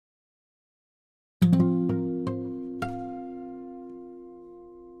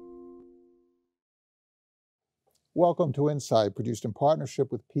Welcome to Insight, produced in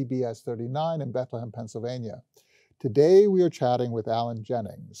partnership with PBS 39 in Bethlehem, Pennsylvania. Today we are chatting with Alan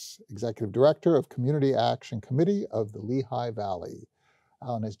Jennings, Executive Director of Community Action Committee of the Lehigh Valley.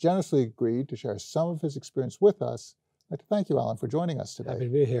 Alan has generously agreed to share some of his experience with us. I'd like to thank you, Alan, for joining us today. Happy to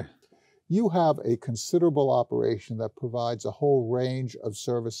be here. You have a considerable operation that provides a whole range of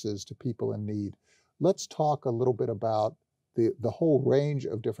services to people in need. Let's talk a little bit about the whole range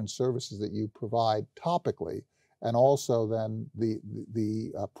of different services that you provide topically, and also then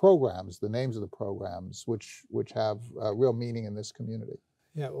the programs, the names of the programs, which have real meaning in this community.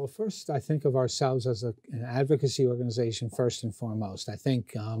 Yeah, well, first, I think of ourselves as an advocacy organization first and foremost. I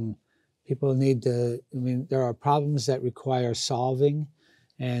think people need to, there are problems that require solving,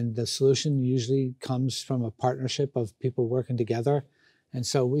 and the solution usually comes from a partnership of people working together. And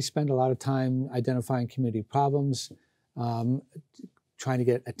so we spend a lot of time identifying community problems, trying to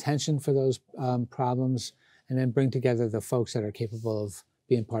get attention for those problems, and then bring together the folks that are capable of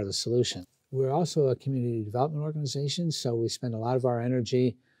being part of the solution. We're also a community development organization, so we spend a lot of our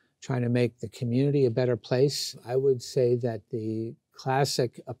energy trying to make the community a better place. I would say that the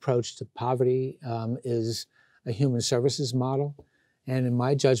classic approach to poverty is a human services model. And in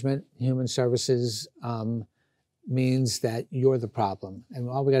my judgment, human services means that you're the problem, and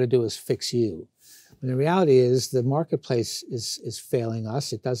all we got to do is fix you. And the reality is the marketplace is failing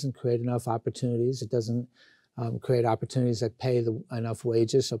us. It doesn't create enough opportunities. It doesn't create opportunities that pay enough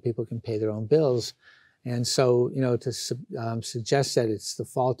wages so people can pay their own bills. And so, to suggest that it's the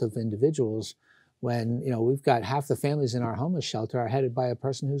fault of individuals when, we've got half the families in our homeless shelter are headed by a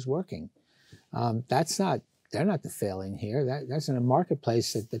person who's working. They're not the failing here. That's in a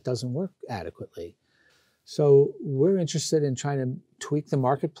marketplace that doesn't work adequately. So we're interested in trying to tweak the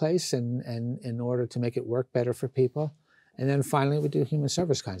marketplace and in order to make it work better for people. And then finally, we do human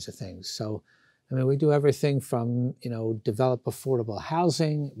service kinds of things. So, we do everything from, develop affordable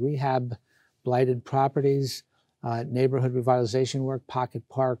housing, rehab blighted properties, neighborhood revitalization work, pocket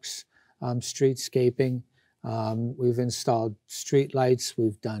parks, streetscaping. We've installed street lights,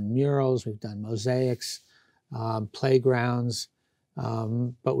 we've done murals, we've done mosaics, playgrounds,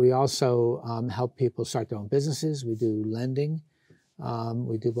 but we also help people start their own businesses. We do lending.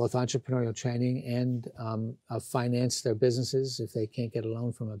 We do both entrepreneurial training and finance their businesses if they can't get a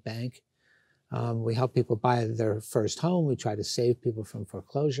loan from a bank. We help people buy their first home. We try to save people from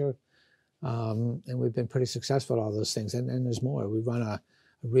foreclosure. And we've been pretty successful at all those things. And there's more. We run a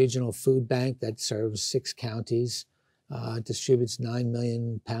regional food bank that serves 6 counties, distributes 9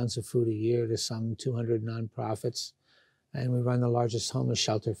 million pounds of food a year to some 200 nonprofits. And we run the largest homeless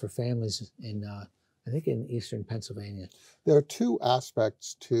shelter for families in, I think, in eastern Pennsylvania. There are two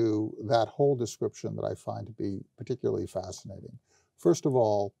aspects to that whole description that I find to be particularly fascinating. First of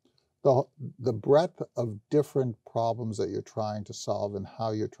all, the breadth of different problems that you're trying to solve and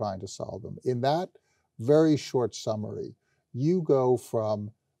how you're trying to solve them. In that very short summary, you go from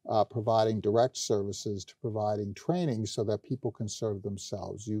providing direct services to providing training so that people can serve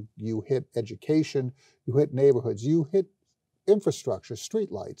themselves. You hit education, you hit neighborhoods, you hit infrastructure,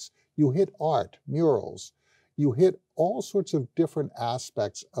 streetlights, you hit art, murals, you hit all sorts of different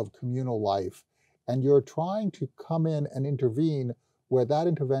aspects of communal life, and you're trying to come in and intervene where that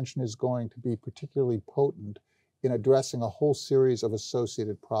intervention is going to be particularly potent in addressing a whole series of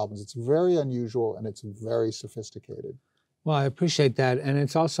associated problems. It's very unusual and it's very sophisticated. Well, I appreciate that. And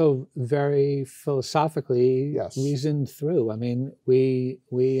it's also very philosophically reasoned through. I mentioned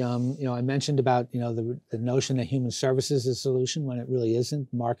about, the notion that human services is a solution when it really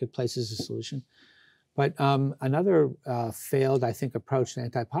isn't. Marketplace is a solution. But another failed, I think, approach to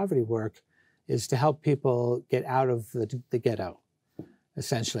anti-poverty work is to help people get out of the ghetto,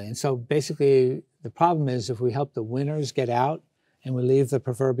 essentially. And so basically, the problem is if we help the winners get out and we leave the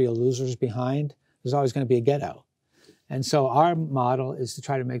proverbial losers behind, there's always going to be a ghetto. And so our model is to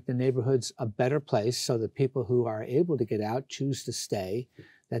try to make the neighborhoods a better place so that people who are able to get out choose to stay,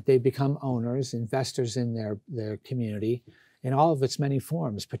 that they become owners, investors in their community in all of its many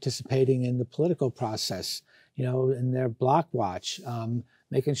forms, participating in the political process, in their block watch,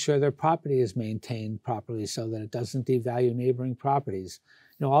 making sure their property is maintained properly so that it doesn't devalue neighboring properties.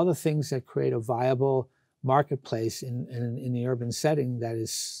 All the things that create a viable marketplace in the urban setting that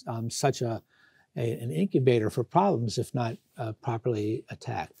is such an incubator for problems if not properly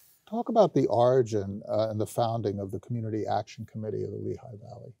attacked. Talk about the origin and the founding of the Community Action Committee of the Lehigh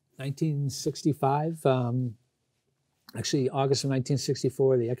Valley. 1965, actually August of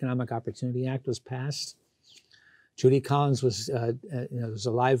 1964, the Economic Opportunity Act was passed. Judy Collins was, there's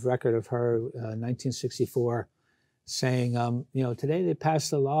a live record of her 1964 saying, today they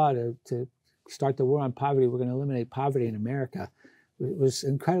passed a law to start the war on poverty. We're going to eliminate poverty in America. It was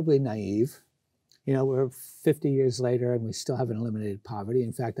incredibly naive. You know, we're 50 years later and we still haven't eliminated poverty.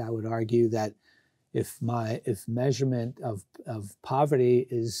 In fact, I would argue that if measurement of poverty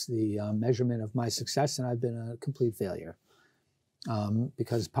is the measurement of my success, then I've been a complete failure.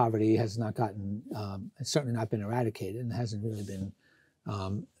 Because poverty has not gotten, it's certainly not been eradicated and hasn't really been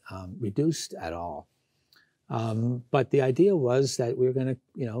reduced at all. But the idea was that we were going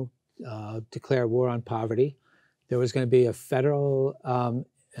to, declare war on poverty. There was going to be a federal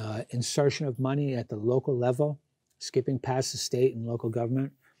insertion of money at the local level, skipping past the state and local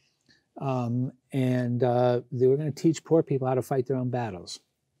government. They were going to teach poor people how to fight their own battles.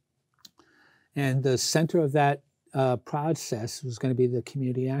 And the center of that process was going to be the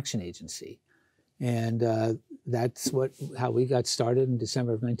Community Action Agency. And that's how we got started in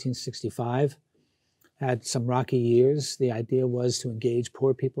December of 1965. Had some rocky years. The idea was to engage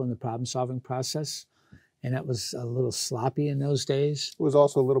poor people in the problem-solving process. And that was a little sloppy in those days. It was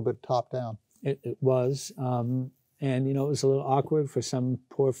also a little bit top-down. It was. And, it was a little awkward for some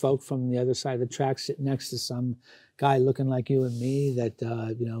poor folk from the other side of the track sitting next to some guy looking like you and me that,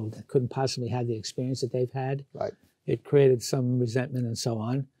 that couldn't possibly have the experience that they've had. Right. It created some resentment and so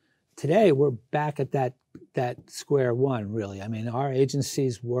on. Today, we're back at that square one, really. I mean, our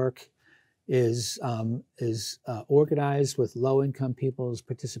agency's work is organized with low-income people's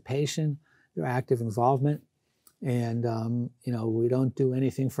participation, their active involvement, and, we don't do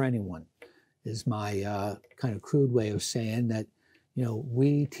anything for anyone, is my kind of crude way of saying that,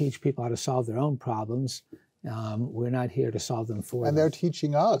 we teach people how to solve their own problems. We're not here to solve them for them. And they're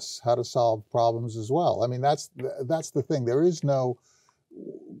teaching us how to solve problems as well. I mean, that's the thing. There is no,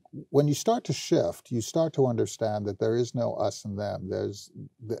 when you start to shift, you start to understand that there is no us and them. There's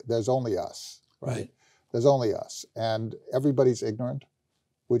only us, right? There's only us. And everybody's ignorant.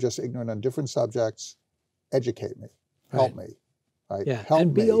 We're just ignorant on different subjects. Educate me. Help me. Right? Yeah, Help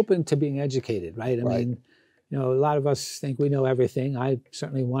and be me. open to being educated, right? I mean, a lot of us think we know everything. I'm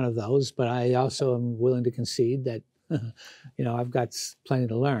certainly one of those, but I also am willing to concede that, I've got plenty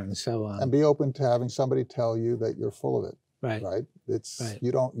to learn. So and be open to having somebody tell you that you're full of it. Right. Right.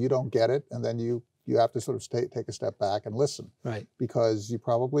 You don't get it, and then you have to sort of take a step back and listen. Right. Because you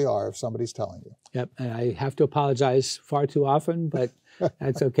probably are if somebody's telling you. Yep. And I have to apologize far too often, but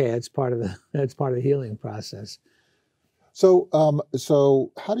that's okay. That's part of the healing process. So,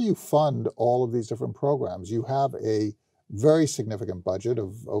 so how do you fund all of these different programs? You have a very significant budget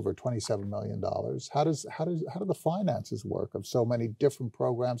of over $27 million. How do the finances work of so many different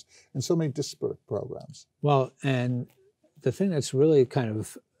programs and so many disparate programs? Well, and the thing that's really kind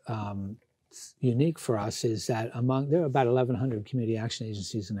of unique for us is that there are about 1,100 community action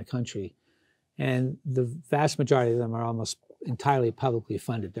agencies in the country, and the vast majority of them are almost entirely publicly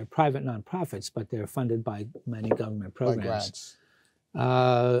funded. They're private nonprofits, but they're funded by many government programs. By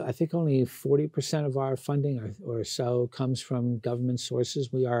grants. I think only 40% of our funding or so comes from government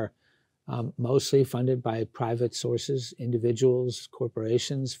sources. We are mostly funded by private sources, individuals,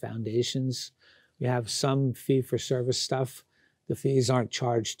 corporations, foundations. We have some fee-for-service stuff. The fees aren't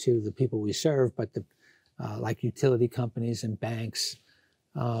charged to the people we serve, but like utility companies and banks.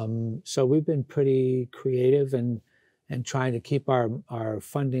 So we've been pretty creative and trying to keep our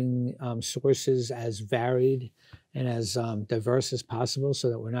funding sources as varied and as diverse as possible so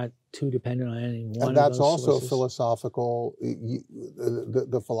that we're not too dependent on any one And of that's those also sources. philosophical,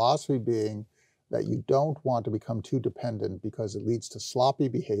 the philosophy being that you don't want to become too dependent because it leads to sloppy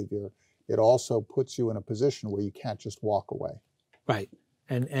behavior. It also puts you in a position where you can't just walk away. Right.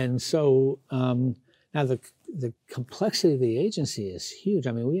 And so now the complexity of the agency is huge.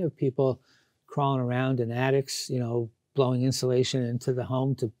 I mean, we have people crawling around in attics, blowing insulation into the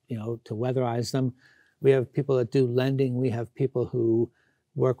home to weatherize them. We have people that do lending. We have people who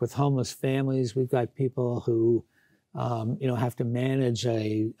work with homeless families. We've got people who, have to manage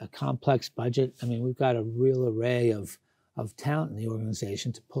a complex budget. I mean, we've got a real array of talent in the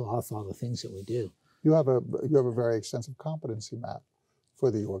organization to pull off all the things that we do. You have a very extensive competency map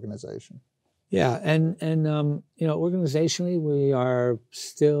for the organization. Yeah, and organizationally, we are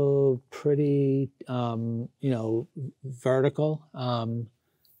still pretty, vertical.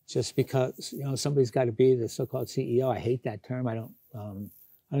 Just because somebody's got to be the so-called CEO. I hate that term. I don't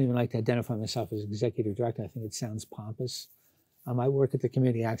even like to identify myself as executive director. I think it sounds pompous. I work at the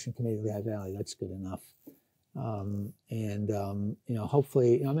Community Action Committee of Lehigh Valley. That's good enough.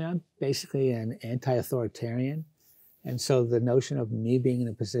 Hopefully, I'm basically an anti-authoritarian. And so the notion of me being in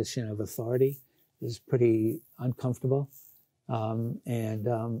a position of authority is pretty uncomfortable.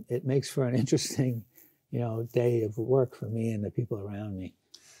 It makes for an interesting, day of work for me and the people around me.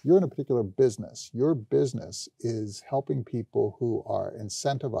 you're in a particular business. Your business is helping people who are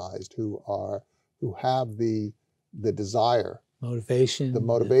incentivized, who have the desire, Motivation. the Yeah.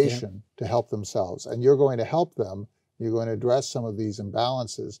 motivation to help themselves, and you're going to help them. You're going to address some of these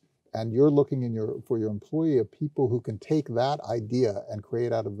imbalances, and you're looking for your employee of people who can take that idea and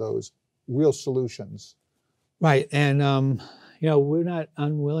create out of those real solutions. Right. And, we're not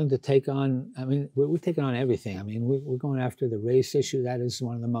unwilling to take on, I mean, we're taking on everything. I mean, we're going after the race issue. That is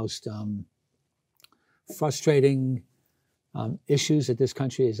one of the most frustrating issues that this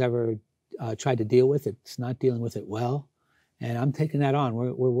country has ever tried to deal with. It's not dealing with it well. And I'm taking that on.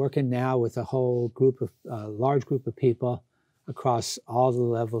 We're working now with a whole group of, large group of people across all the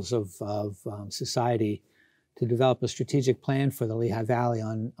levels of society to develop a strategic plan for the Lehigh Valley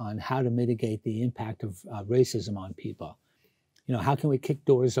on how to mitigate the impact of racism on people. How can we kick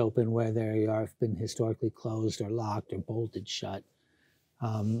doors open where they have been historically closed or locked or bolted shut?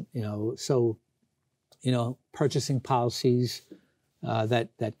 Purchasing policies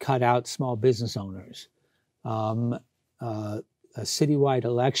that cut out small business owners. A citywide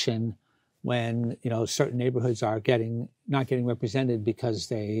election when certain neighborhoods are not getting represented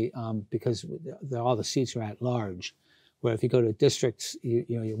because all the seats are at large. Where if you go to districts,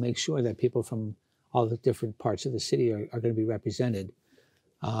 you make sure that people from all the different parts of the city are going to be represented.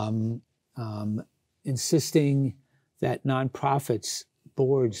 Insisting that nonprofits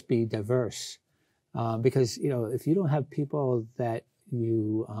boards be diverse, because if you don't have people that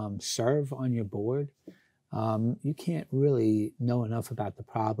you serve on your board, you can't really know enough about the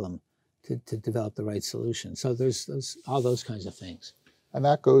problem to develop the right solution. So there's all those kinds of things. And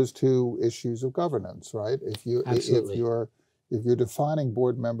that goes to issues of governance, right? Absolutely. If you're defining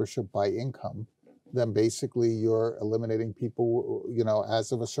board membership by income, then basically you're eliminating people,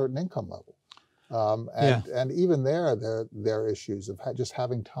 as of a certain income level. And even there are issues of just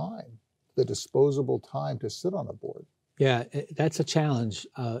having time, the disposable time to sit on a board. Yeah, that's a challenge.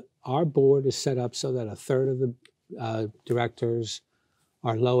 Our board is set up so that a third of the directors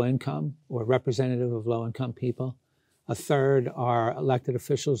are low income or representative of low income people. A third are elected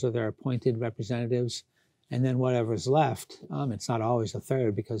officials or their appointed representatives. And then whatever's left, it's not always a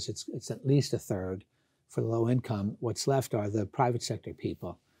third because it's at least a third for the low income. What's left are the private sector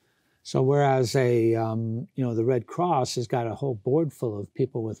people. So whereas the Red Cross has got a whole board full of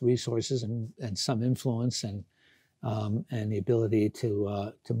people with resources and some influence and the ability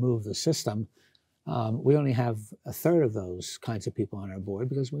to move the system, we only have a third of those kinds of people on our board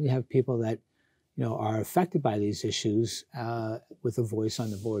because we have people that are affected by these issues with a voice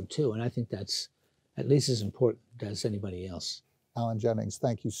on the board too. And I think that's at least as important as anybody else. Alan Jennings,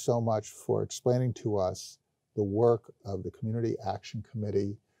 thank you so much for explaining to us the work of the Community Action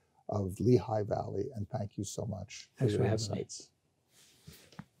Committee of Lehigh Valley, and thank you so much for your insights.